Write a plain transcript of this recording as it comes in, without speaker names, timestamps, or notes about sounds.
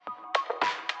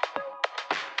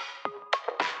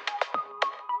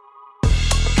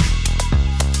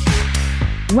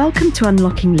Welcome to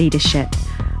Unlocking Leadership,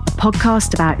 a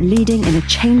podcast about leading in a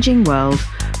changing world,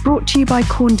 brought to you by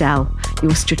Corndell,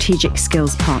 your strategic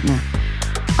skills partner.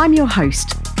 I'm your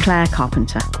host, Claire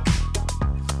Carpenter.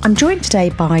 I'm joined today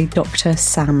by Dr.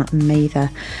 Sam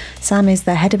Mather. Sam is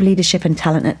the Head of Leadership and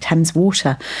Talent at Thames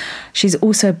Water. She's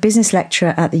also a business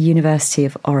lecturer at the University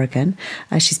of Oregon.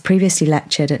 She's previously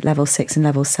lectured at Level 6 and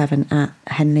Level 7 at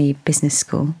Henley Business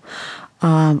School.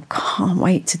 Can't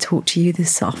wait to talk to you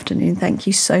this afternoon. Thank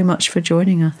you so much for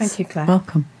joining us. Thank you, Claire.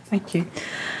 Welcome. Thank you.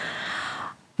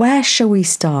 Where shall we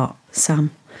start,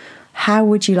 Sam? How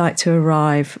would you like to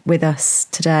arrive with us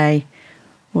today?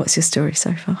 What's your story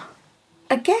so far?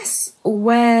 I guess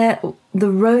where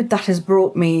the road that has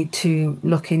brought me to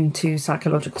look into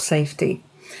psychological safety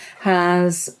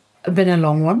has been a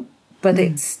long one, but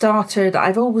it started,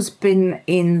 I've always been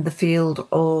in the field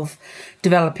of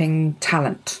developing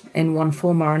talent in one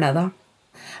form or another,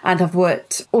 and I've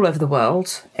worked all over the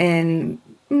world in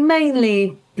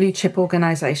mainly blue chip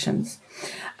organisations.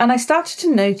 And I started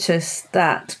to notice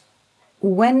that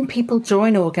when people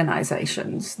join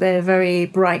organisations, they're very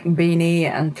bright and beamy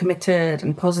and committed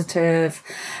and positive.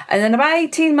 And then about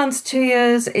 18 months, 2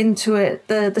 years into it,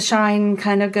 the shine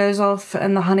kind of goes off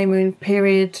and the honeymoon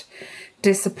period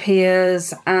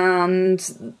disappears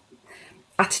and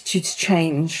attitudes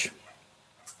change.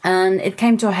 And it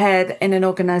came to a head in an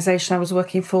organisation I was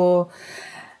working for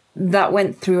that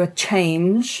went through a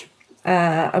change,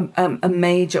 a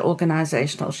major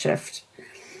organisational shift.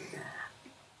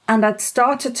 And I'd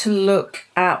started to look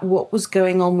at what was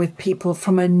going on with people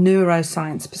from a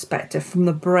neuroscience perspective, from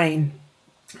the brain.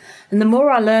 And the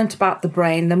more I learned about the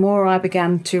brain, the more I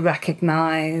began to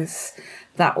recognise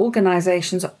that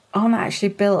organisations aren't actually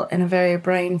built in a very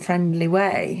brain-friendly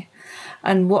way.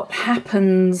 And what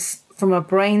happens from a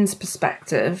brain's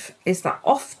perspective is that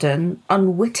often,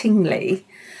 unwittingly,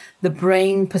 the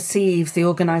brain perceives the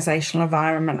organisational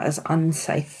environment as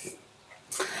unsafe.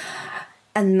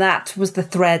 And that was the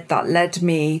thread that led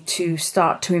me to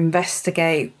start to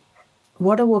investigate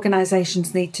what do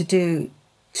organisations need to do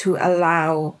to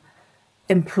allow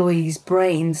employees'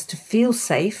 brains to feel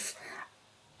safe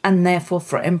and therefore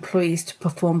for employees to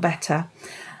perform better.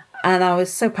 And I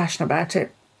was so passionate about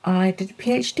it, I did a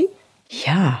PhD.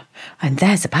 Yeah, and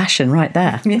there's a passion right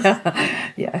there.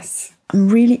 Yeah, yes. I'm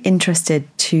really interested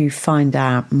to find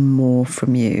out more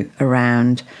from you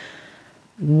around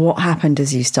what happened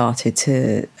as you started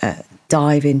to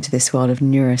dive into this world of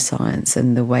neuroscience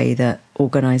and the way that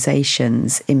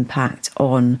organisations impact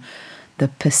on the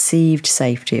perceived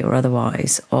safety or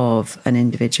otherwise of an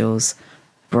individual's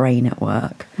brain at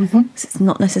work. Mm-hmm. It's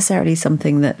not necessarily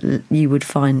something that you would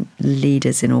find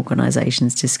leaders in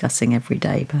organisations discussing every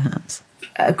day, perhaps.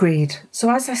 Agreed. So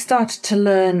as I started to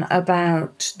learn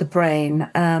about the brain,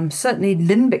 certainly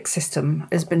limbic system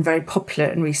has been very popular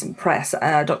in recent press.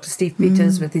 Dr. Steve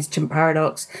Peters with his chimp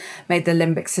paradox made the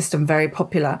limbic system very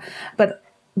popular. But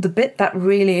the bit that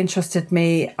really interested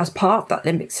me as part of that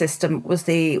limbic system was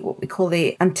what we call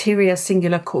the anterior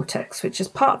cingulate cortex, which is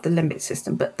part of the limbic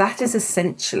system. But that is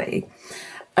essentially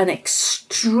an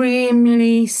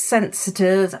extremely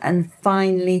sensitive and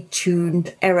finely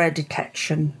tuned error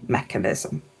detection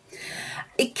mechanism.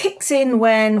 It kicks in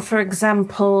when, for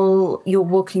example, you're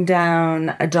walking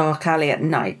down a dark alley at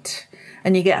night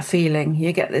and you get a feeling,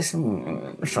 you get this,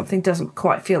 something doesn't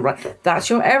quite feel right. That's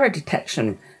your error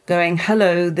detection going,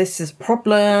 hello, this is a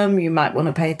problem, you might want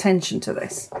to pay attention to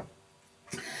this.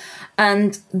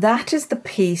 And that is the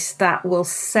piece that will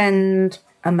send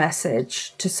a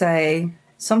message to say,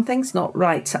 something's not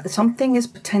right, something is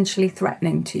potentially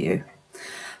threatening to you.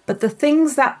 But the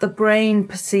things that the brain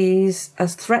perceives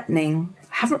as threatening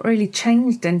haven't really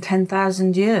changed in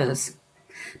 10,000 years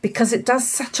because it does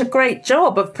such a great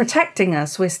job of protecting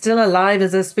us. We're still alive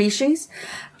as a species,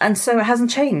 and so it hasn't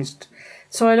changed.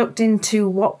 So I looked into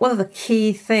what were the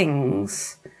key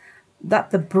things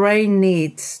that the brain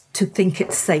needs to think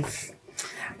it's safe.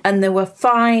 And there were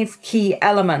 5 key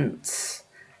elements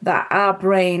that our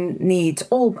brain needs,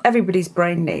 everybody's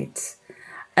brain needs.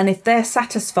 And if they're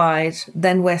satisfied,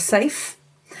 then we're safe.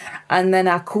 And then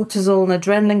our cortisol and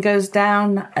adrenaline goes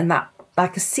down, and that,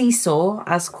 like a seesaw,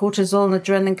 as cortisol and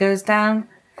adrenaline goes down,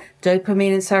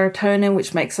 dopamine and serotonin,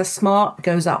 which makes us smart,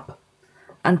 goes up.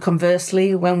 And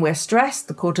conversely, when we're stressed,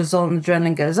 the cortisol and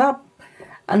adrenaline goes up,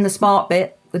 and the smart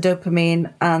bit, the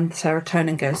dopamine and the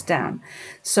serotonin, goes down.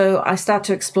 So I start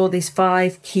to explore these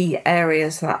 5 key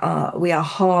areas that we are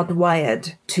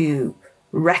hardwired to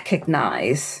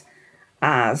recognize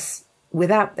as,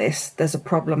 without this, there's a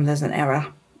problem, there's an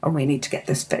error, and we need to get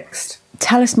this fixed.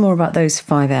 Tell us more about those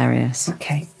 5 areas.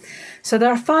 Okay. So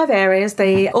there are 5 areas.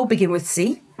 They all begin with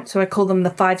C. So I call them the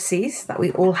 5 C's that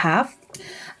we all have.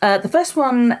 The first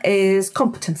one is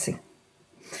competency.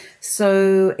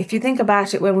 So if you think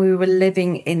about it, when we were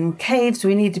living in caves,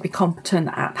 we needed to be competent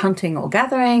at hunting or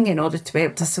gathering in order to be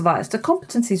able to survive. So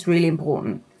competency is really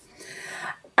important.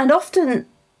 And often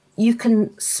you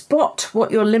can spot what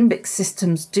your limbic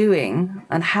system's doing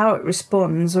and how it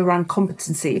responds around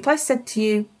competency. If I said to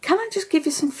you, can I just give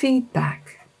you some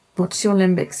feedback? What's your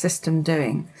limbic system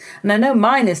doing? And I know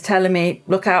mine is telling me,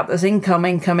 look out, there's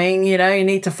incoming, you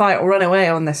need to fight or run away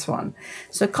on this one.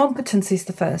 So competency is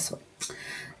the first one.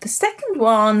 The second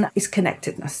one is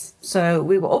connectedness. So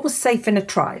we were always safe in a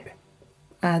tribe.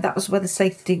 That was where the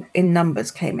safety in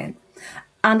numbers came in.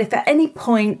 And if at any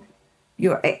point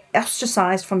you're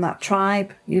ostracized from that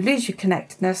tribe, you lose your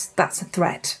connectedness, that's a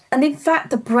threat. And in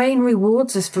fact, the brain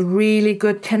rewards us for really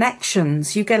good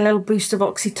connections. You get a little boost of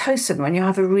oxytocin when you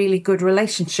have a really good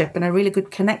relationship and a really good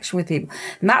connection with people.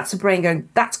 And that's the brain going,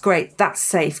 that's great, that's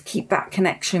safe, keep that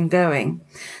connection going.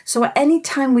 So at any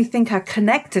time we think our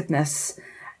connectedness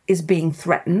is being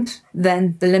threatened,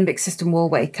 then the limbic system will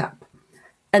wake up.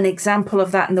 An example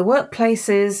of that in the workplace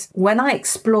is when I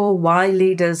explore why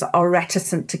leaders are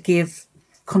reticent to give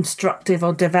constructive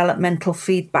or developmental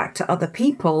feedback to other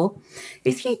people,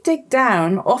 if you dig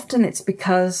down, often it's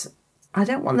because I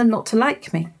don't want them not to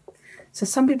like me. So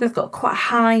some people have got quite a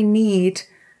high need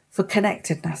for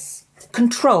connectedness.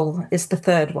 Control is the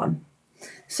third one.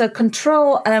 So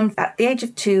control, at the age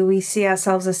of 2, we see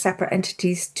ourselves as separate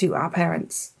entities to our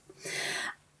parents.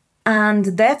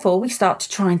 And therefore, we start to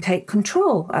try and take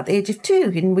control at the age of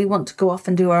 2. And we want to go off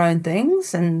and do our own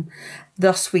things. And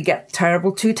thus we get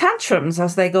terrible 2 tantrums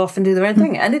as they go off and do their own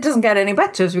thing. And it doesn't get any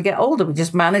better as we get older. We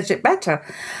just manage it better.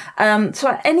 So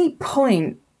at any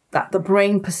point that the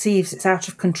brain perceives it's out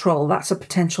of control, that's a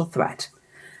potential threat.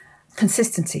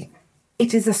 Consistency.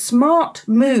 It is a smart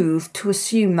move to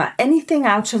assume that anything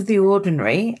out of the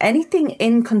ordinary, anything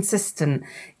inconsistent,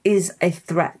 is a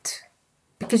threat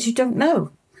because you don't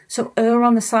know. So err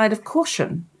on the side of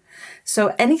caution.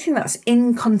 So anything that's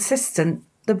inconsistent,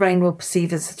 the brain will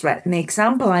perceive as a threat. And the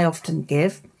example I often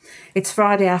give, it's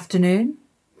Friday afternoon,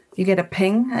 you get a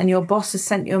ping and your boss has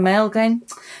sent you a mail going,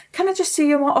 can I just see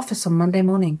you in my office on Monday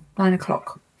morning, 9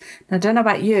 o'clock? Now, I don't know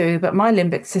about you, but my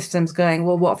limbic system's going,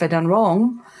 well, what have I done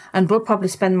wrong? And we'll probably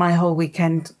spend my whole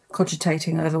weekend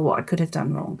cogitating over what I could have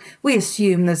done wrong. We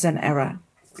assume there's an error.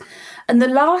 And the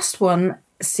last one,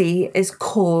 C, is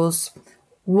cause.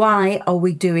 Why are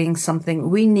we doing something?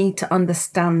 We need to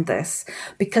understand this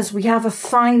because we have a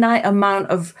finite amount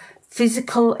of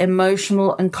physical,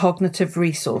 emotional, and cognitive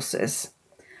resources.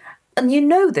 And you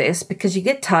know this because you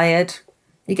get tired,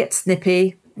 you get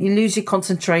snippy, you lose your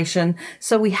concentration.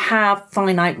 So we have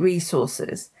finite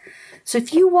resources. So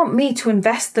if you want me to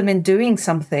invest them in doing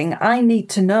something, I need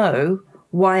to know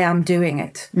why I'm doing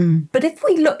it. But if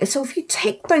we look, so if you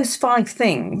take those 5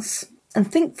 things and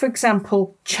think, for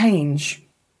example, change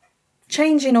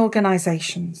in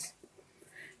organizations.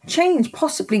 Change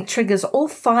possibly triggers all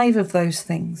 5 of those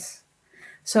things.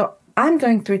 So I'm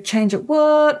going through a change at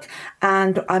work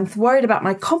and I'm worried about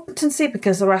my competency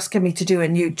because they're asking me to do a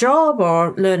new job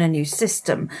or learn a new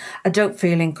system. I don't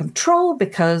feel in control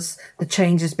because the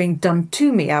change is being done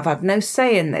to me. I've had no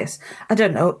say in this. I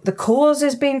don't know. The cause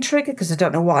is being triggered because I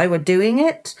don't know why we're doing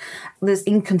it. There's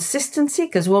inconsistency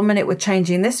because 1 minute we're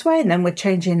changing this way and then we're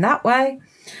changing that way.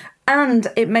 And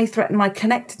it may threaten my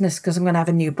connectedness because I'm going to have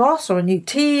a new boss or a new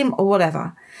team or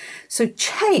whatever. So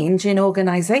change in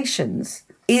organizations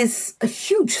is a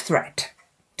huge threat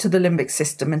to the limbic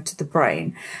system and to the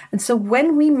brain. And so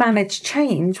when we manage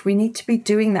change, we need to be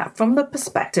doing that from the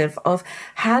perspective of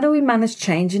how do we manage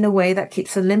change in a way that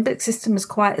keeps the limbic system as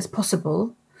quiet as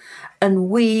possible, and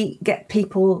we get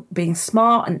people being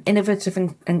smart and innovative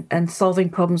and solving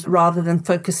problems rather than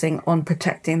focusing on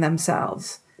protecting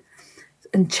themselves.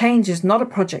 And change is not a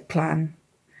project plan.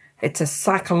 It's a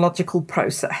psychological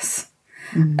process.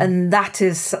 And that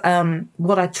is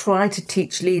what I try to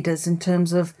teach leaders in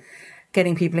terms of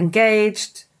getting people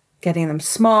engaged, getting them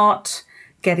smart,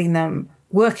 getting them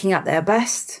working at their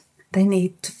best. They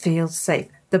need to feel safe.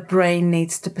 The brain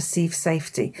needs to perceive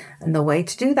safety. And the way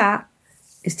to do that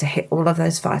is to hit all of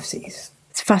those 5 C's.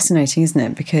 It's fascinating, isn't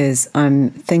it? Because I'm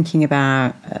thinking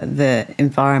about the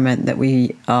environment that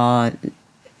we are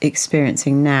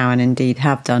experiencing now and indeed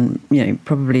have done,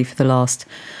 probably for the last,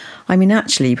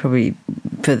 probably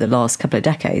for the last couple of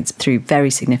decades through very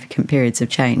significant periods of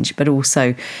change, but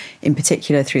also in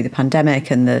particular through the pandemic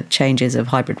and the changes of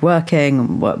hybrid working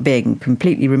and being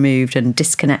completely removed and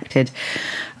disconnected.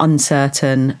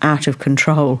 uncertain, out of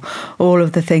control, all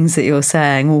of the things that you're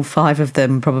saying, all 5 of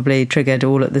them probably triggered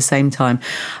all at the same time.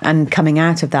 And coming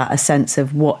out of that, a sense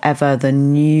of whatever the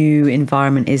new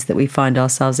environment is that we find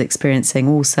ourselves experiencing.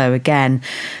 Also, again,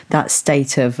 that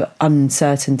state of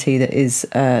uncertainty that is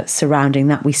surrounding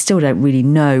that. We still don't really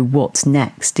know what's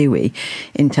next, do we,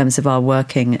 in terms of our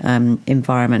working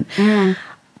environment.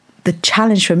 The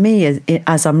challenge for me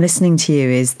as I'm listening to you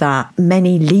is that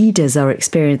many leaders are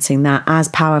experiencing that as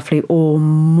powerfully or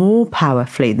more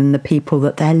powerfully than the people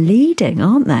that they're leading,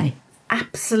 aren't they?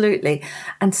 Absolutely.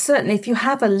 And certainly if you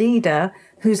have a leader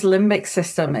whose limbic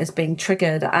system is being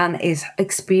triggered and is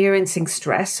experiencing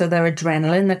stress, so their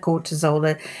adrenaline, their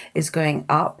cortisol is going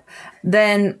up,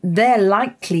 then they're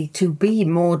likely to be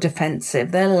more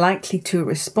defensive. They're likely to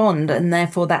respond. And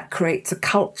therefore that creates a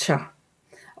culture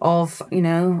of,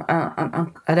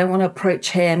 I don't want to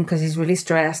approach him because he's really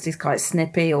stressed, he's quite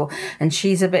snippy, and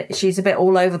she's a bit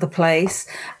all over the place,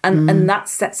 and that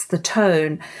sets the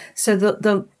tone. So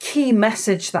the key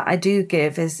message that I do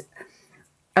give is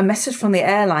a message from the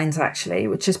airlines, actually,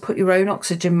 which is put your own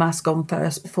oxygen mask on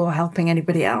first before helping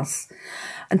anybody else.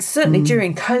 And certainly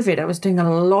during COVID, I was doing a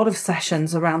lot of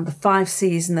sessions around the 5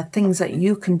 C's and the things that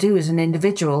you can do as an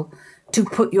individual to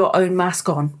put your own mask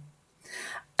on.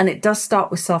 And it does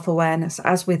start with self-awareness,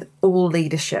 as with all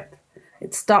leadership.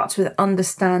 It starts with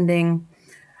understanding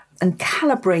and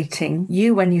calibrating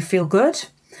you when you feel good,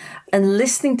 and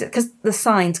listening to the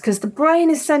signs, because the brain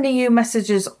is sending you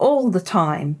messages all the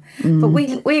time, but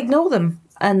we ignore them,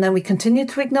 and then we continue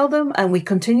to ignore them, and we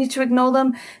continue to ignore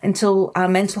them until our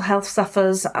mental health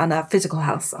suffers and our physical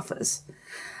health suffers.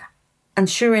 And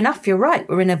sure enough, you're right.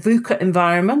 We're in a VUCA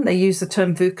environment. They use the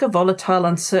term VUCA, volatile,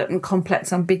 uncertain,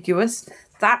 complex, ambiguous.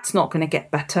 That's not going to get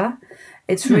better.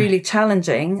 It's really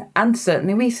challenging. And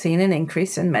certainly we've seen an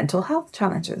increase in mental health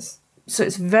challenges. So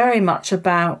it's very much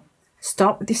about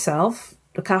start with yourself,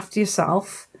 look after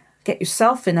yourself, get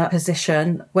yourself in a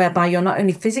position whereby you're not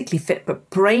only physically fit, but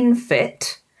brain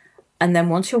fit. And then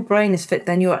once your brain is fit,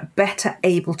 then you're better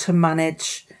able to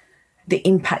manage the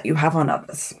impact you have on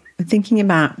others. Thinking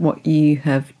about what you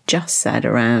have just said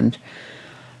around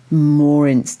more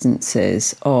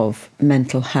instances of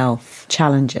mental health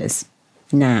challenges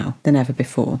now than ever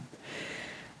before.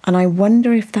 And I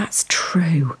wonder if that's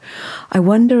true. I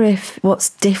wonder if what's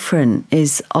different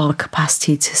is our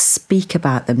capacity to speak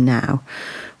about them now,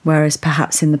 whereas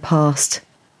perhaps in the past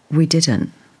we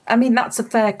didn't. I mean, that's a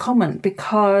fair comment,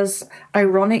 because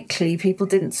ironically, people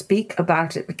didn't speak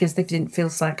about it because they didn't feel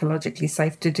psychologically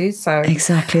safe to do so.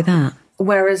 Exactly that.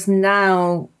 Whereas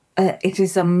now it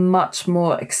is a much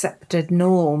more accepted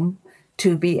norm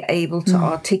to be able to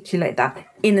articulate that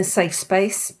in a safe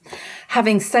space.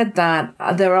 Having said that,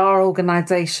 there are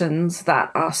organisations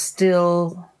that are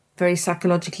still very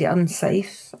psychologically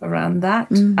unsafe around that.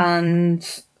 And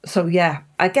so, yeah,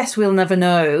 I guess we'll never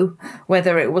know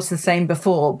whether it was the same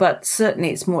before, but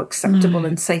certainly it's more acceptable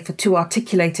and safer to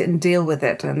articulate it and deal with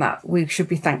it, and that we should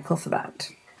be thankful for that.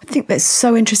 I think that's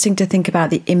so interesting to think about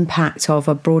the impact of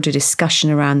a broader discussion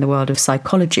around the world of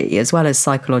psychology as well as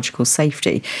psychological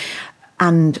safety,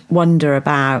 and wonder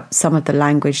about some of the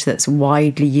language that's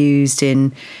widely used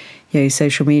in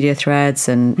social media threads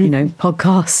and,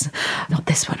 podcasts, not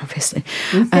this one, obviously,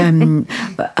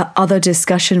 but other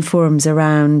discussion forums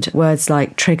around words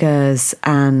like triggers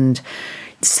and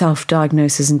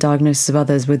self-diagnosis and diagnosis of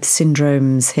others with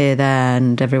syndromes here, there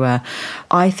and everywhere.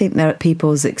 I think that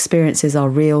people's experiences are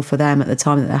real for them at the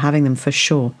time that they're having them, for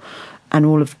sure. And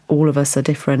all of us are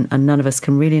different, and none of us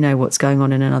can really know what's going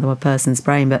on in another person's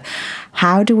brain. But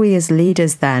how do we as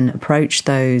leaders then approach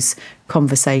those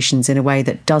conversations in a way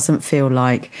that doesn't feel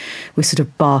like we're sort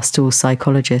of barstool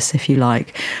psychologists, if you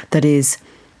like, that is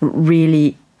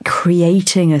really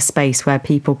creating a space where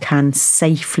people can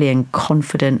safely and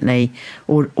confidently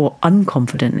or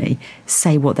unconfidently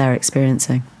say what they're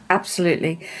experiencing?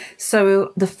 Absolutely.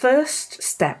 So the first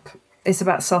step is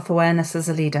about self-awareness as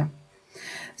a leader.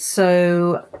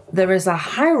 So there is a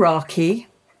hierarchy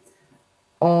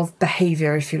of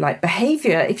behaviour, if you like.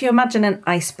 Behaviour, if you imagine an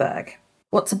iceberg,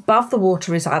 what's above the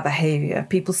water is our behaviour.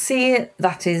 People see it,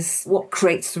 that is what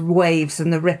creates the waves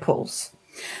and the ripples.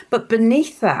 But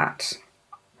beneath that,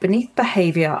 beneath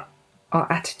behaviour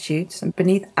are attitudes, and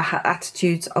beneath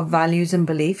attitudes are values and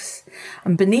beliefs,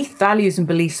 and beneath values and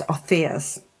beliefs are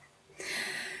fears.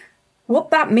 What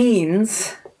that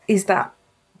means is that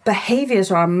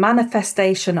behaviours are a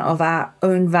manifestation of our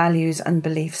own values and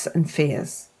beliefs and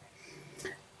fears.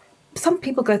 Some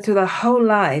people go through their whole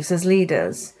lives as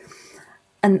leaders,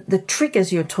 and the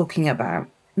triggers you're talking about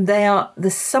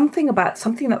There's something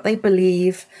that they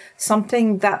believe,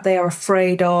 something that they are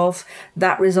afraid of,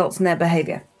 that results in their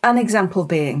behavior. An example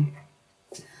being,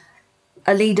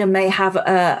 a leader may have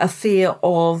a fear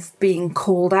of being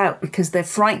called out because they're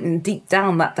frightened deep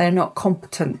down that they're not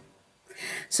competent.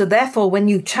 So therefore, when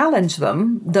you challenge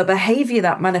them, the behavior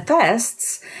that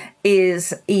manifests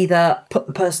is either put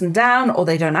the person down, or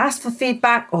they don't ask for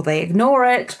feedback, or they ignore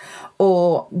it,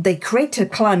 or they create a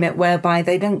climate whereby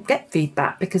they don't get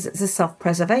feedback because it's a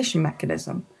self-preservation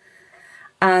mechanism.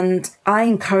 And I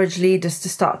encourage leaders to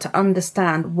start to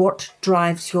understand what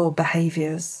drives your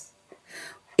behaviors.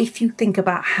 If you think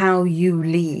about how you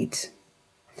lead,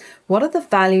 what are the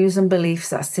values and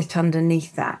beliefs that sit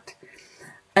underneath that?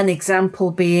 An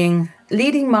example being,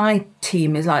 leading my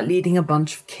team is like leading a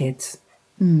bunch of kids.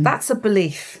 That's a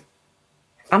belief.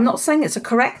 I'm not saying it's a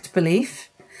correct belief,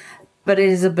 but it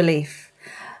is a belief.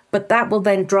 But that will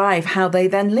then drive how they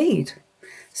then lead.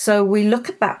 So we look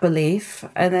at that belief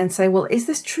and then say, well, is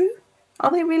this true? Are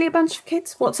they really a bunch of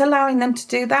kids? What's allowing them to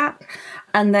do that?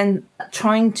 And then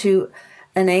trying to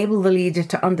enable the leader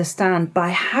to understand, by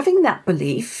having that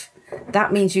belief,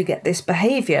 that means you get this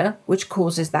behavior, which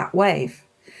causes that wave.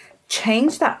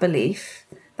 Change that belief,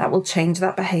 that will change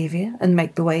that behavior and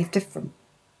make the wave different.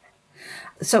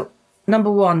 So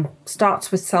number one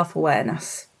starts with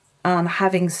self-awareness and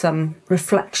having some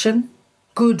reflection,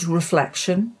 good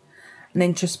reflection and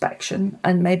introspection,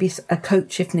 and maybe a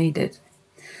coach if needed.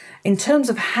 In terms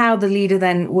of how the leader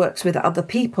then works with other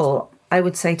people, I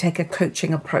would say take a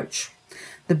coaching approach.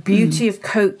 The beauty of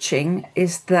coaching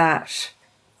is that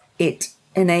it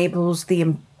enables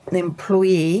the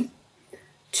employee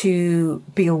to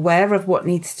be aware of what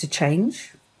needs to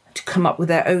change, to come up with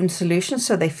their own solutions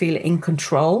so they feel in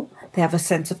control. They have a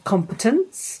sense of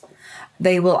competence.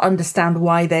 They will understand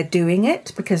why they're doing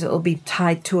it because it will be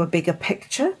tied to a bigger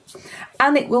picture.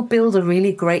 And it will build a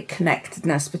really great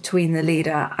connectedness between the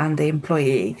leader and the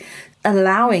employee,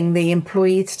 allowing the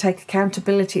employee to take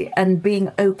accountability and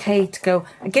being okay to go,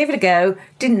 I gave it a go,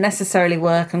 didn't necessarily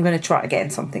work, I'm going to try again,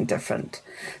 something different.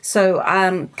 So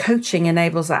coaching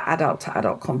enables that adult to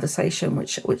adult conversation,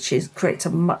 which creates a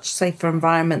much safer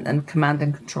environment than command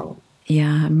and control.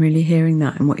 Yeah, I'm really hearing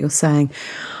that in what you're saying.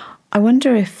 I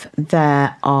wonder if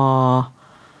there are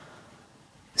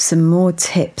some more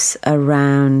tips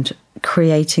around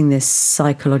creating this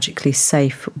psychologically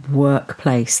safe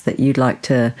workplace that you'd like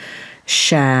to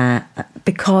share,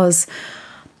 because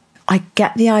I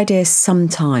get the idea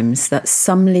sometimes that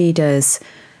some leaders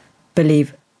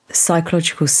believe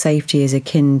psychological safety is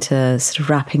akin to sort of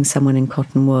wrapping someone in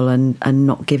cotton wool and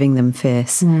not giving them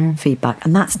fierce feedback.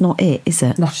 And that's not it, is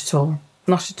it? Not at all.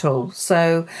 Not at all.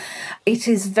 So it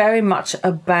is very much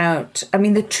about,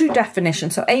 the true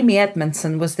definition. So Amy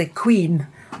Edmondson was the queen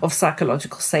of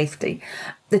psychological safety.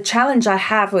 The challenge I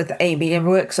have with Amy, it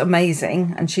works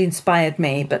amazing and she inspired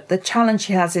me, but the challenge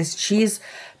she has is she's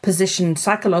positioned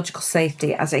psychological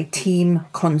safety as a team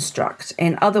construct.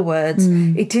 In other words,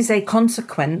 it is a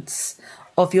consequence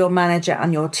of your manager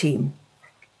and your team.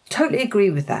 Totally agree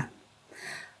with that.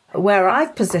 Where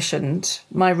I've positioned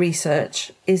my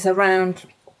research is around,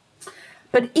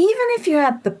 but even if you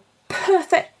had the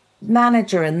perfect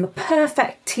manager and the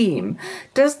perfect team,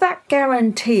 does that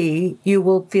guarantee you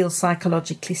will feel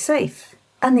psychologically safe?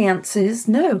 And the answer is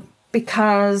no,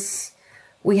 because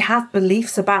we have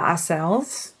beliefs about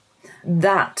ourselves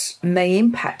that may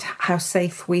impact how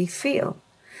safe we feel.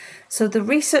 So the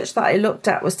research that I looked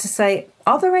at was to say,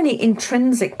 are there any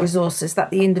intrinsic resources that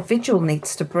the individual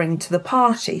needs to bring to the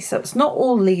party? So it's not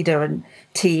all leader and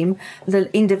team.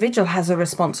 The individual has a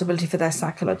responsibility for their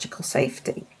psychological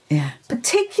safety. Yeah.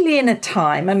 Particularly in a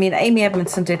time, Amy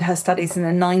Edmondson did her studies in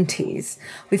the 90s.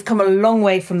 We've come a long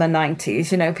way from the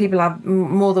 90s. People have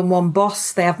more than one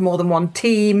boss, they have more than one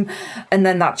team, and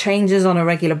then that changes on a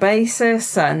regular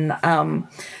basis. And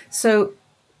so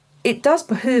it does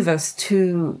behoove us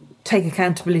to take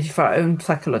accountability for our own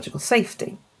psychological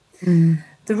safety.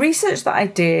 The research that I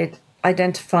did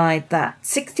identified that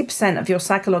 60% of your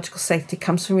psychological safety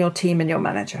comes from your team and your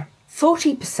manager.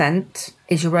 40%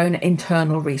 is your own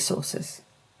internal resources.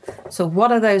 So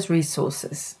what are those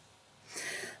resources?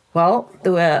 Well,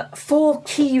 there were 4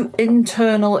 key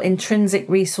internal intrinsic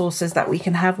resources that we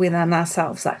can have within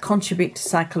ourselves that contribute to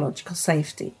psychological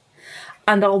safety.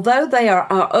 And although they are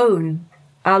our own,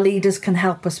 our leaders can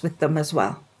help us with them as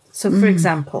well. So, for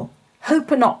example,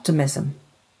 hope and optimism,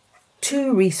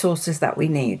 2 resources that we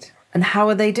need. And how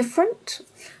are they different?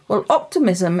 Well,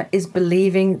 optimism is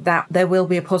believing that there will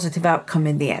be a positive outcome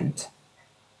in the end.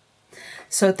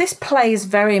 So this plays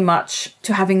very much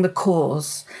to having the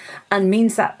cause, and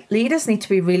means that leaders need to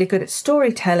be really good at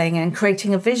storytelling and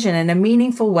creating a vision in a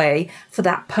meaningful way for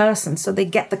that person so they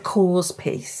get the cause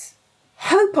piece.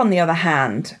 Hope, on the other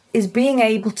hand, is being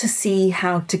able to see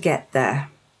how to get there.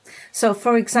 So,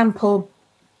 for example,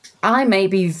 I may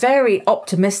be very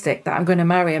optimistic that I'm going to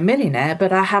marry a millionaire,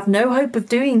 but I have no hope of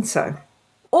doing so.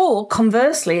 Or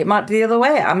conversely, it might be the other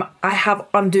way.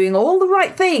 I'm doing all the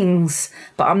right things,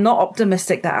 but I'm not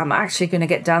optimistic that I'm actually going to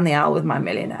get down the aisle with my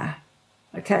millionaire.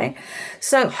 Okay,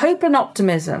 so hope and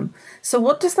optimism. So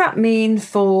what does that mean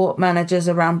for managers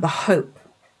around the hope?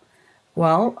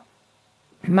 Well,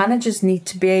 managers need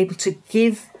to be able to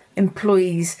give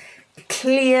employees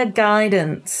clear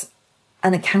guidance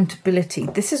and accountability.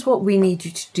 This is what we need you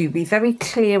to do. Be very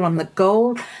clear on the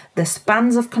goal, the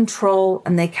spans of control,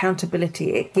 and the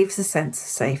accountability. It gives a sense of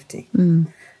safety.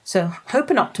 So hope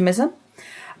and optimism.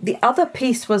 The other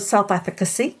piece was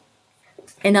self-efficacy.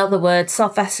 In other words,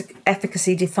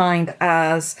 self-efficacy defined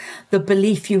as the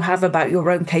belief you have about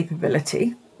your own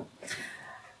capability.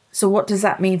 So what does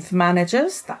that mean for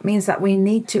managers? That means that we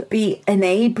need to be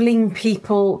enabling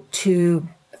people to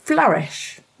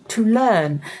flourish, to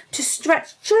learn, to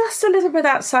stretch just a little bit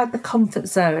outside the comfort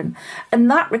zone. And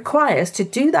that requires, to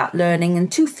do that learning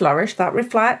and to flourish, that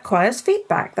requires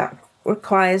feedback. That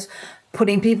requires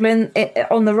putting people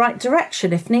on the right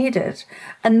direction if needed.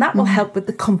 And that will help with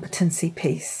the competency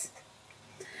piece.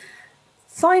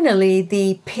 Finally,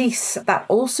 the piece that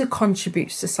also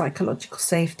contributes to psychological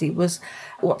safety was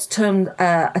what's termed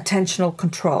attentional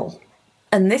control.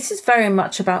 And this is very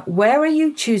much about where are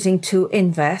you choosing to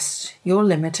invest your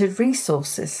limited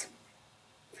resources?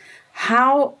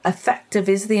 How effective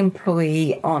is the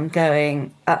employee on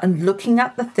going and looking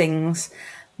at the things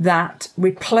that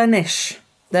replenish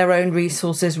their own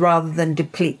resources rather than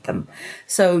deplete them?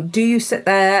 So do you sit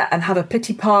there and have a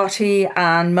pity party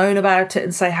and moan about it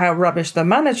and say how rubbish the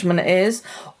management is?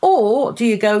 Or do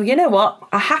you go, you know what,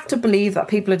 I have to believe that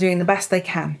people are doing the best they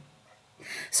can?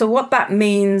 So what that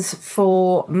means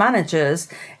for managers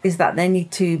is that they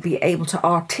need to be able to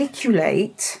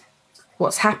articulate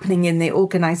what's happening in the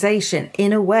organization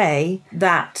in a way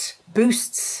that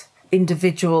boosts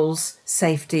individuals'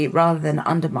 safety rather than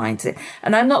undermines it.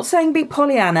 And I'm not saying be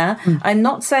Pollyanna. I'm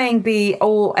not saying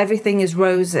everything is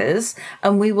roses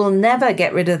and we will never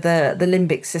get rid of the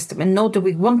limbic system, and nor do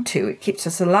we want to. It keeps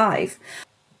us alive.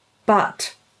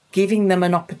 But giving them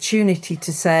an opportunity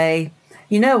to say,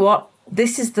 you know what,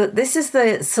 this is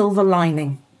the silver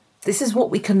lining. This is what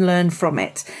we can learn from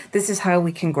it. This is how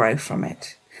we can grow from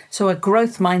it. So a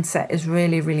growth mindset is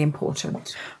really, really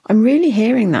important. I'm really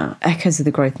hearing that, echoes of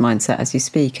the growth mindset as you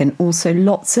speak, and also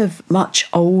lots of much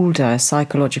older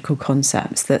psychological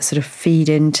concepts that sort of feed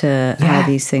into how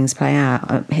these things play out.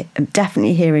 I'm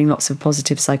definitely hearing lots of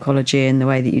positive psychology in the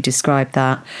way that you describe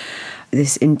that,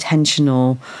 this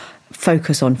intentional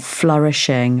focus on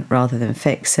flourishing rather than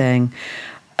fixing,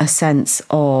 a sense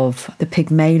of the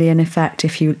Pygmalion effect,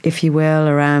 if you will,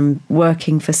 around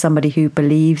working for somebody who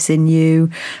believes in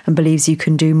you and believes you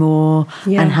can do more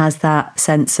and has that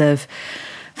sense of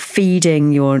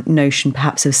feeding your notion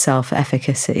perhaps of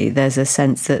self-efficacy. There's a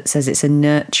sense that says it's a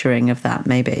nurturing of that,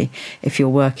 maybe, if you're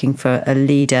working for a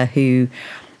leader who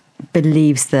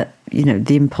believes that, you know,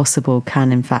 the impossible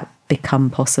can in fact become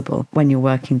possible when you're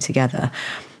working together.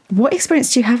 What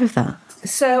experience do you have of that?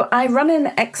 So I run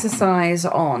an exercise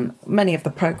on many of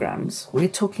the programs. We're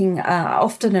talking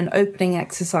often an opening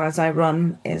exercise I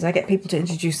run is I get people to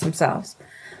introduce themselves.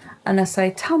 And I say,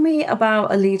 tell me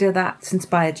about a leader that's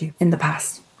inspired you in the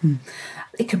past.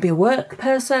 It can be a work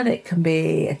person, it can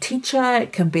be a teacher,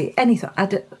 it can be anything. I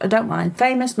don't mind,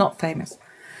 famous, not famous.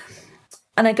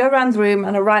 And I go around the room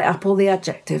and I write up all the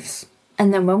adjectives.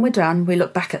 And then when we're done, we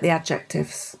look back at the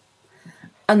adjectives.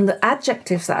 And the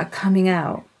adjectives that are coming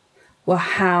out were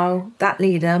how that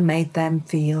leader made them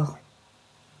feel.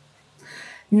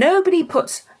 Nobody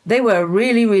puts, they were a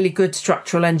really, really good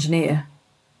structural engineer.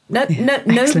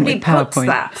 Nobody puts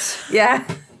that. Yeah.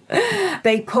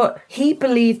 They put, he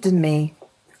believed in me.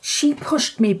 She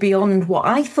pushed me beyond what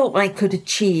I thought I could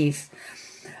achieve.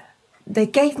 They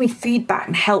gave me feedback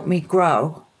and helped me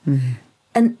grow. Mm-hmm.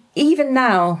 And even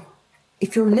now,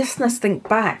 if your listeners think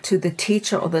back to the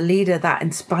teacher or the leader that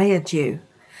inspired you,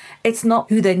 it's not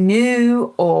who they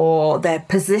knew or their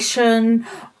position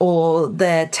or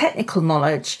their technical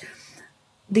knowledge.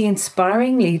 The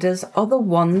inspiring leaders are the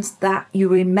ones that you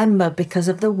remember because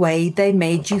of the way they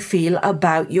made you feel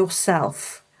about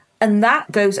yourself. And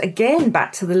that goes again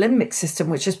back to the limbic system,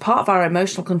 which is part of our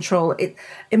emotional control.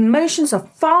 Emotions are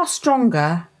far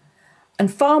stronger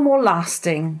and far more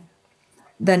lasting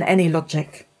than any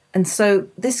logic. And so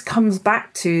this comes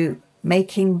back to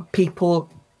making people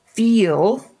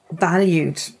feel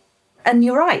valued. And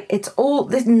you're right,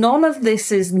 none of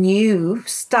this is new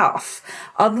stuff,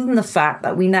 other than the fact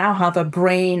that we now have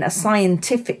a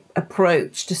scientific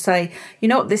approach to say, you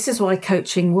know what, this is why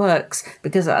coaching works,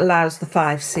 because it allows the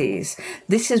 5 C's.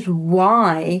 This is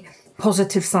why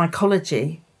positive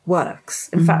psychology works.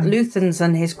 In fact, Luthans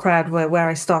and his crowd were where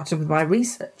I started with my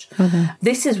research.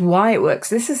 This is why it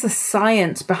works. This is the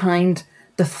science behind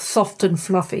the soft and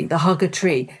fluffy, the hug a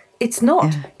tree. It's not.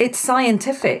 Yeah. It's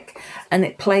scientific, and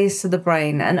it plays to the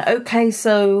brain. And okay,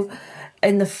 so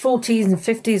in the 40s and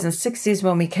 50s and 60s,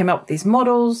 when we came up with these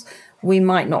models, we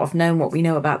might not have known what we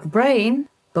know about the brain,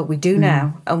 but we do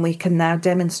now, and we can now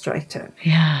demonstrate it.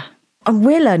 Yeah. And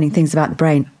we're learning things about the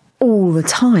brain all the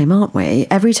time, aren't we?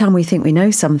 Every time we think we know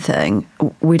something,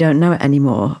 we don't know it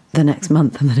anymore the next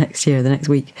month and the next year, the next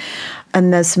week.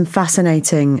 And there's some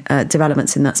fascinating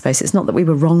developments in that space. It's not that we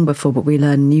were wrong before, but we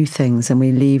learn new things and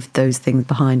we leave those things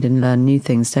behind and learn new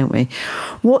things, don't we?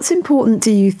 What's important,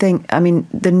 do you think? I mean,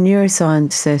 the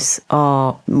neuroscientists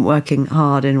are working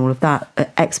hard in all of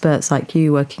that. Experts like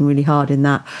you working really hard in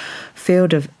that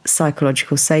field of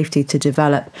psychological safety to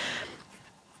develop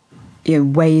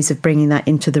ways of bringing that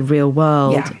into the real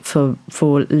world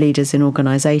for leaders in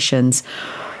organisations.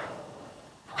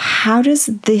 How does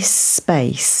this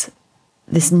space,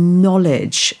 this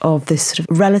knowledge of this sort of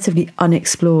relatively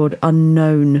unexplored,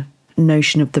 unknown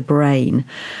notion of the brain,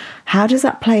 how does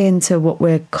that play into what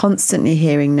we're constantly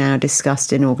hearing now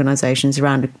discussed in organisations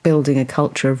around building a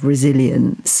culture of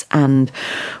resilience? And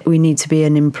we need to be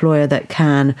an employer that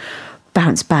can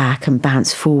bounce back and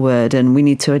bounce forward, and we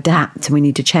need to adapt and we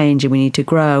need to change and we need to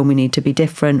grow and we need to be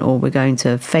different or we're going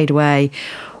to fade away.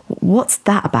 What's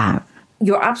that about?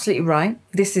 You're absolutely right.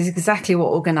 This is exactly what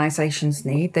organisations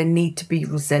need. They need to be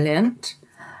resilient.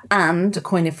 And, to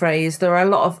coin a phrase, there are a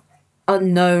lot of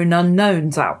unknown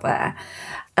unknowns out there.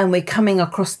 And we're coming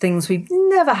across things we've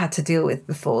never had to deal with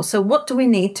before. So what do we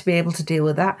need to be able to deal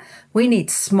with that? We need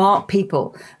smart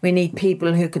people. We need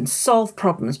people who can solve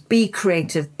problems, be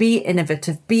creative, be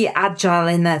innovative, be agile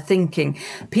in their thinking.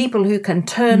 People who can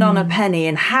turn on a penny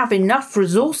and have enough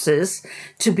resources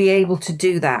to be able to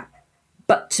do that.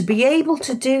 But to be able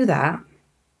to do that,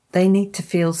 they need to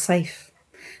feel safe.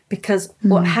 Because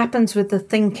what happens with the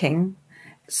thinking,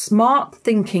 smart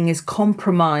thinking is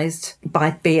compromised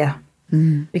by fear.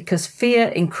 Because fear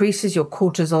increases your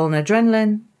cortisol and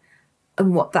adrenaline.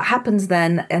 And what that happens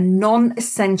then, and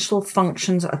non-essential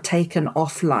functions are taken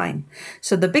offline.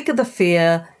 So the bigger the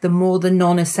fear, the more the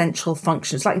non-essential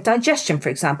functions, like digestion, for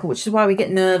example, which is why we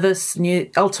get nervous, and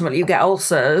ultimately you get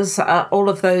ulcers, all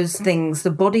of those things,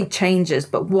 the body changes.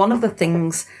 But one of the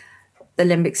things the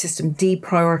limbic system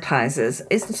deprioritizes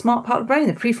is the smart part of the brain,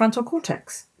 the prefrontal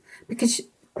cortex. Because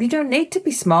you don't need to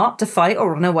be smart to fight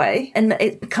or run away. And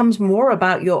it becomes more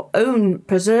about your own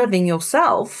preserving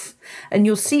yourself. And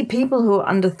you'll see people who are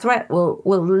under threat will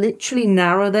literally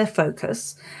narrow their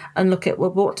focus and look at,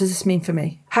 well, what does this mean for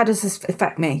me? How does this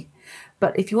affect me?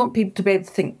 But if you want people to be able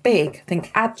to think big,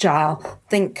 think agile,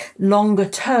 think longer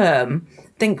term,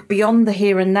 think beyond the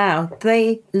here and now,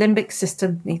 the limbic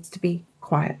system needs to be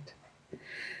quiet.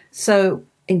 So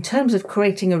in terms of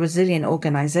creating a resilient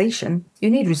organisation, you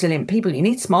need resilient people, you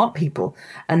need smart people,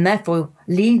 and therefore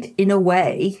lead in a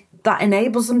way that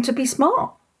enables them to be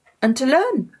smart and to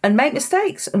learn and make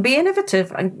mistakes and be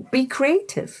innovative and be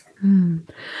creative. And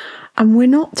we're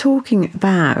not talking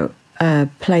about a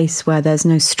place where there's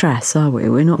no stress, are we?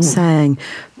 We're not saying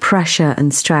pressure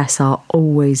and stress are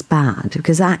always bad,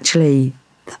 because actually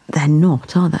they're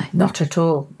not, are they? Not at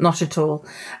all. Not at all.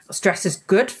 Stress is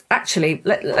good. Actually,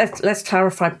 let's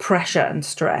clarify pressure and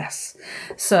stress.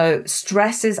 So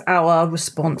stress is our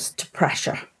response to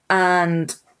pressure.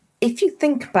 And if you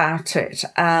think about it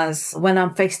as when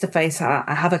I'm face to face, I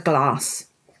have a glass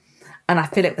and I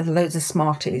fill it with loads of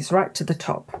Smarties right to the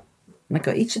top. And I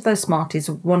go, each of those Smarties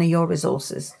are one of your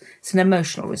resources. It's an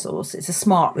emotional resource. It's a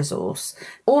smart resource.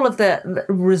 All of the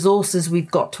resources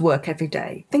we've got to work every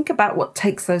day. Think about what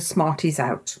takes those Smarties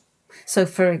out. So,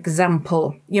 for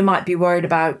example, you might be worried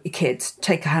about your kids.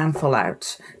 Take a handful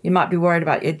out. You might be worried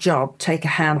about your job. Take a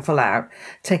handful out.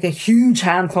 Take a huge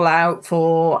handful out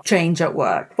for change at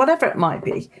work. Whatever it might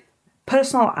be,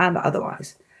 personal and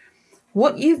otherwise.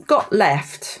 What you've got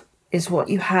left is what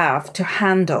you have to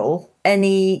handle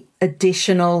any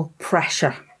additional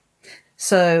pressure.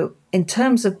 So in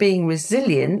terms of being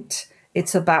resilient,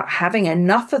 it's about having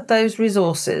enough of those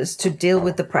resources to deal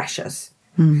with the pressures.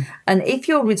 And if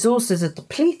your resources are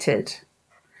depleted,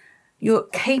 your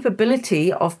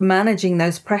capability of managing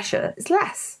those pressure is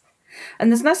less.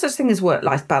 And there's no such thing as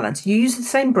work-life balance. You use the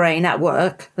same brain at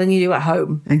work than you do at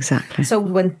home. Exactly. So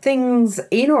when things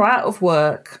in or out of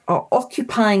work are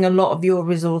occupying a lot of your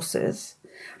resources,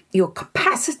 your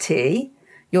capacity,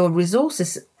 your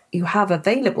resources you have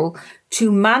available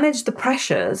to manage the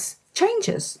pressures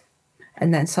changes.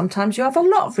 And then sometimes you have a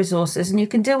lot of resources and you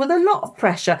can deal with a lot of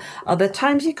pressure. Other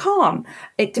times you can't.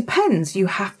 It depends. You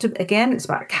have to, again, it's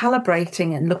about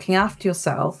calibrating and looking after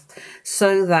yourself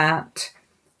so that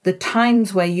the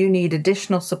times where you need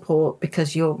additional support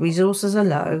because your resources are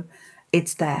low,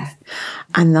 it's there.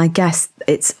 And I guess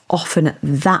it's often at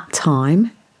that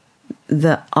time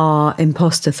that our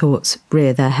imposter thoughts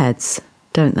rear their heads,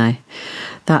 don't they?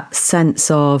 That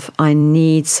sense of, I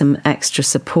need some extra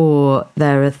support.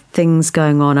 There are things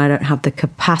going on. I don't have the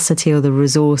capacity or the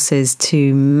resources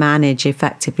to manage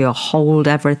effectively or hold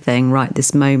everything right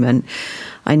this moment.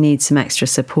 I need some extra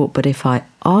support. But if I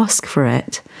ask for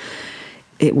it,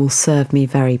 it will serve me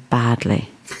very badly.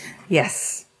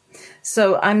 Yes.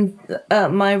 So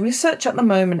my research at the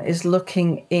moment is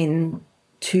looking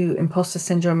into imposter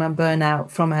syndrome and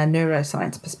burnout from a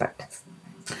neuroscience perspective.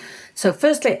 So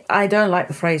firstly, I don't like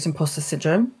the phrase imposter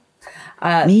syndrome.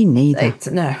 Me neither.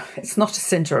 It's not a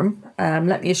syndrome.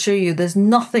 Let me assure you, there's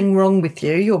nothing wrong with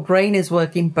you. Your brain is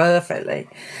working perfectly.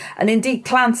 And indeed,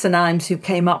 Clance and Imes, who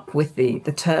came up with the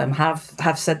term,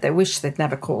 have said they wish they'd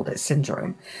never called it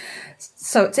syndrome.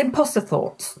 So it's imposter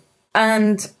thoughts.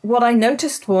 And what I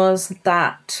noticed was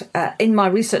that in my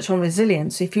research on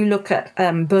resilience, if you look at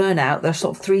burnout, there are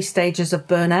sort of 3 stages of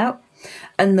burnout.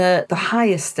 And the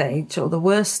highest stage or the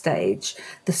worst stage,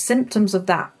 the symptoms of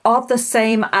that are the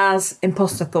same as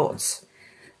imposter thoughts.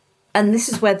 And this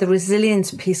is where the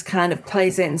resilience piece kind of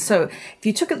plays in. So if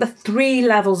you took at the 3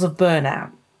 levels of burnout,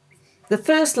 the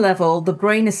first level, the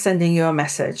brain is sending you a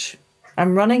message.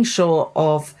 I'm running short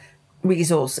of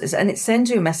resources, and it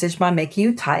sends you a message by making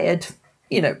you tired.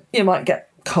 You know, you might get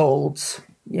colds,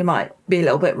 you might be a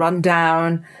little bit run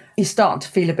down, you start to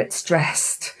feel a bit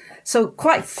stressed. So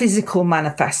quite physical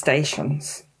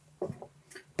manifestations.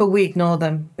 But we ignore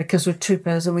them because we're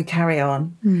troopers and we carry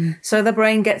on. So the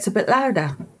brain gets a bit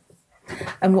louder.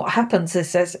 And what happens is it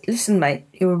says, listen, mate,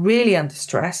 you're really under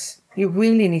stress. You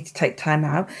really need to take time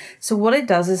out. So what it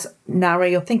does is narrow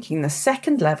your thinking. The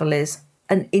second level is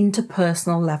an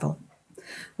interpersonal level,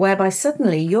 whereby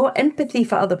suddenly your empathy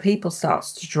for other people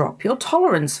starts to drop. Your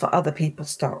tolerance for other people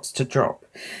starts to drop.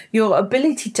 Your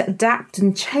ability to adapt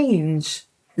and change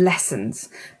lessens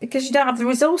because you don't have the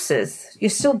resources. You're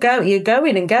still going, you're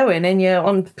going and you're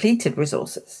on depleted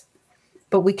resources.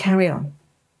 But we carry on.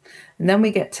 And then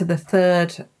we get to the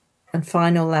third and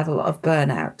final level of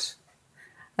burnout.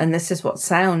 And this is what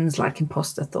sounds like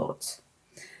imposter thoughts.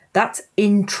 That's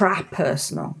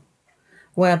intrapersonal,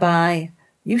 whereby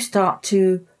you start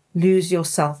to lose your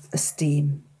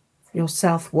self-esteem, your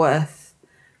self-worth,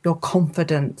 your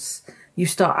confidence. You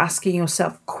start asking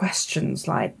yourself questions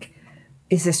like,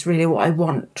 is this really what I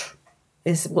want?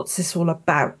 What's this all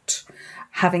about?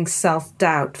 Having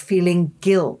self-doubt, feeling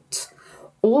guilt.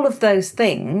 All of those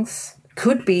things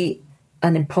could be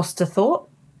an imposter thought.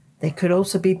 They could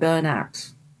also be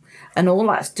burnout. And all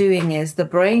that's doing is the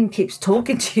brain keeps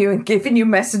talking to you and giving you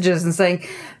messages and saying,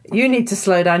 you need to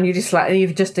slow down, and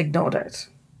you've just ignored it.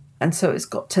 And so it's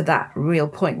got to that real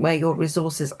point where your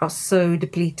resources are so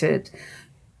depleted,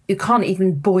 you can't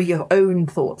even buoy your own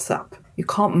thoughts up. You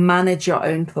can't manage your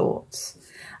own thoughts.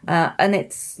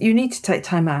 And you need to take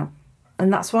time out.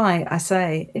 And that's why I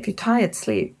say, if you're tired,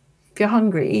 sleep. If you're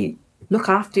hungry, eat. Look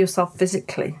after yourself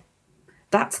physically.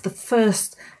 That's the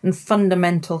first and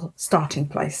fundamental starting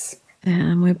place. Yeah,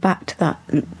 and we're back to that,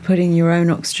 putting your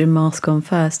own oxygen mask on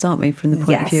first, aren't we, from the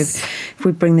point of view of, if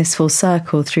we bring this full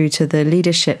circle through to the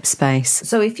leadership space.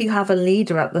 So if you have a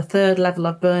leader at the third level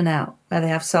of burnout, where they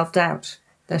have self-doubt,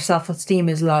 their self-esteem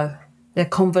is low, their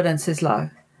confidence is low,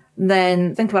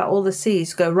 then think about all the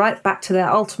C's, go right back to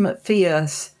their ultimate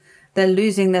fears. They're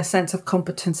losing their sense of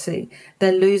competency.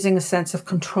 They're losing a sense of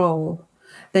control.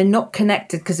 They're not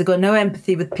connected because they've got no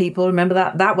empathy with people. Remember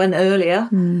that went earlier.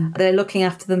 They're looking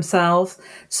after themselves.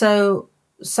 So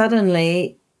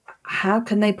suddenly, how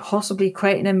can they possibly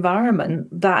create an environment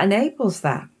that enables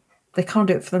that? They can't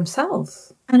do it for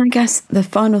themselves. And I guess the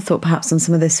final thought perhaps on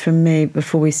some of this from me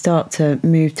before we start to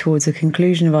move towards a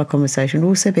conclusion of our conversation would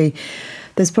also be,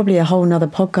 there's probably a whole nother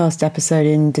podcast episode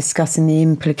in discussing the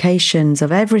implications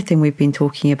of everything we've been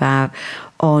talking about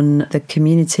on the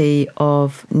community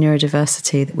of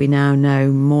neurodiversity that we now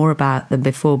know more about than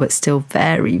before, but still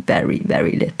very, very,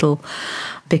 very little,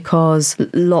 because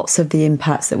lots of the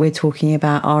impacts that we're talking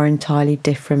about are entirely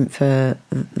different for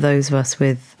those of us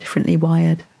with differently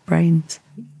wired brains.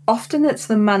 often it's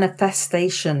the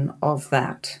manifestation of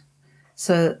that.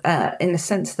 So in the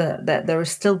sense that there are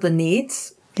still the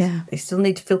needs. Yeah. They still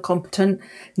need to feel competent.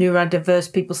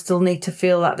 Neurodiverse people still need to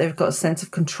feel that they've got a sense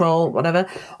of control, whatever.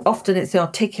 Often it's the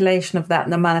articulation of that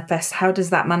and the manifest. How does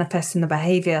that manifest in the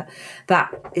behaviour?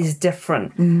 That is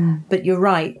different. But you're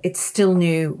right, it's still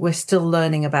new. We're still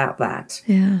learning about that.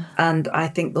 Yeah. And I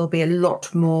think there'll be a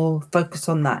lot more focus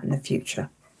on that in the future.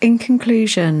 In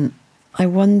conclusion, I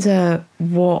wonder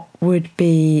what would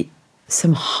be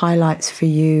some highlights for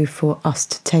you for us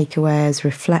to take away as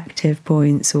reflective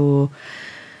points, or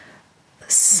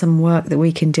some work that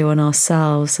we can do on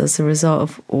ourselves as a result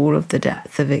of all of the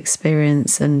depth of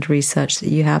experience and research that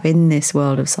you have in this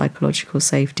world of psychological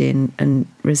safety and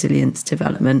resilience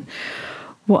development.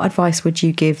 What advice would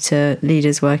you give to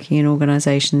leaders working in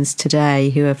organisations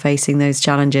today who are facing those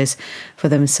challenges for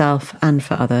themselves and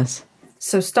for others?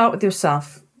 So start with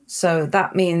yourself. So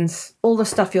that means all the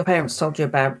stuff your parents told you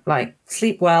about, like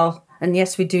sleep well. And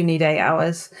yes, we do need 8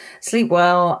 hours. Sleep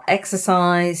well,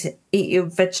 exercise, eat your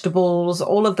vegetables,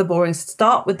 all of the boring.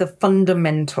 Start with the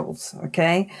fundamentals,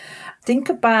 okay? Think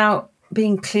about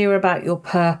being clear about your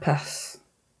purpose,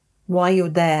 why you're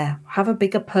there. Have a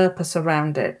bigger purpose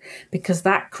around it, because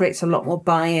that creates a lot more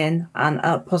buy-in and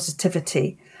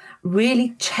positivity.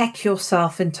 Really check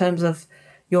yourself in terms of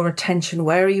your attention.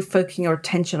 Where are you focusing your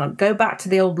attention on? Go back to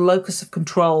the old locus of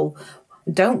control.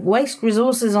 Don't waste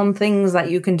resources on things that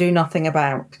you can do nothing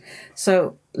about.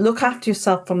 So look after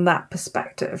yourself from that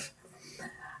perspective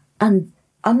and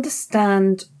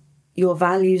understand your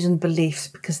values and beliefs,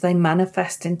 because they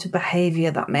manifest into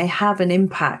behavior that may have an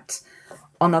impact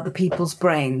on other people's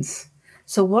brains.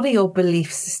 So what are your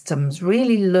belief systems?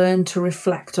 Really learn to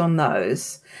reflect on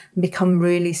those and become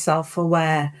really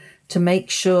self-aware to make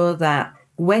sure that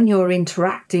when you're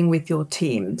interacting with your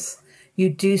teams, you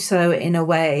do so in a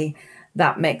way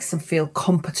that makes them feel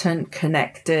competent,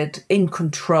 connected, in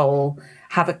control,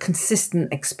 have a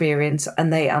consistent experience,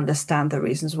 and they understand the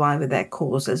reasons why with their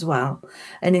cause as well.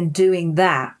 And in doing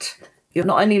that, you're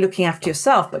not only looking after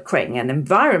yourself, but creating an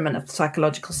environment of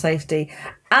psychological safety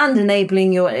and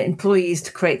enabling your employees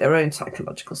to create their own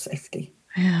psychological safety.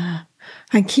 Yeah.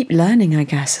 And keep learning, I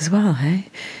guess, as well, hey?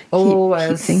 Always.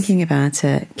 Keep thinking about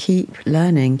it. Keep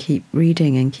learning, keep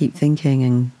reading and keep thinking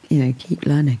and, keep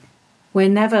learning. We're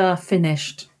never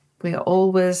finished. We're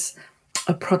always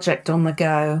a project on the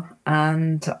go.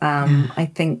 And I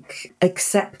think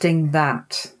accepting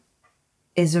that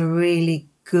is a really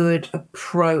good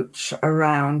approach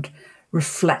around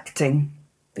reflecting,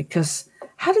 because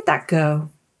how did that go?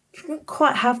 It didn't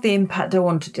quite have the impact I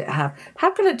wanted it to have.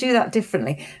 How can I do that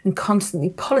differently? And constantly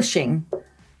polishing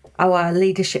our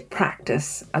leadership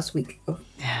practice as we go.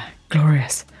 Yeah,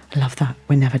 glorious. I love that.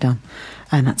 We're never done.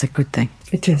 And that's a good thing.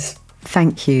 It is.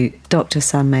 Thank you, Dr.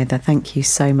 Sam Mather. Thank you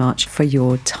so much for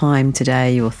your time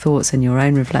today, your thoughts and your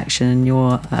own reflection and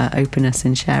your openness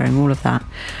in sharing all of that.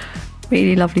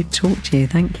 Really lovely to talk to you.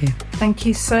 Thank you. Thank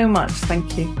you so much.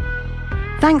 Thank you.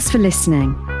 Thanks for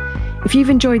listening. If you've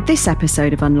enjoyed this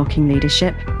episode of Unlocking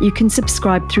Leadership, you can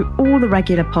subscribe through all the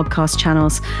regular podcast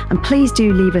channels, and please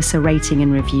do leave us a rating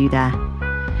and review there.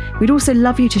 We'd also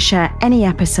love you to share any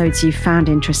episodes you've found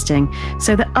interesting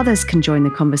so that others can join the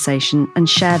conversation and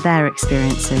share their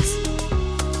experiences.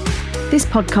 This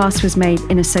podcast was made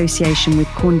in association with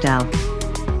Corndell.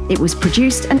 It was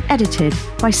produced and edited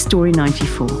by Story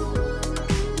 94.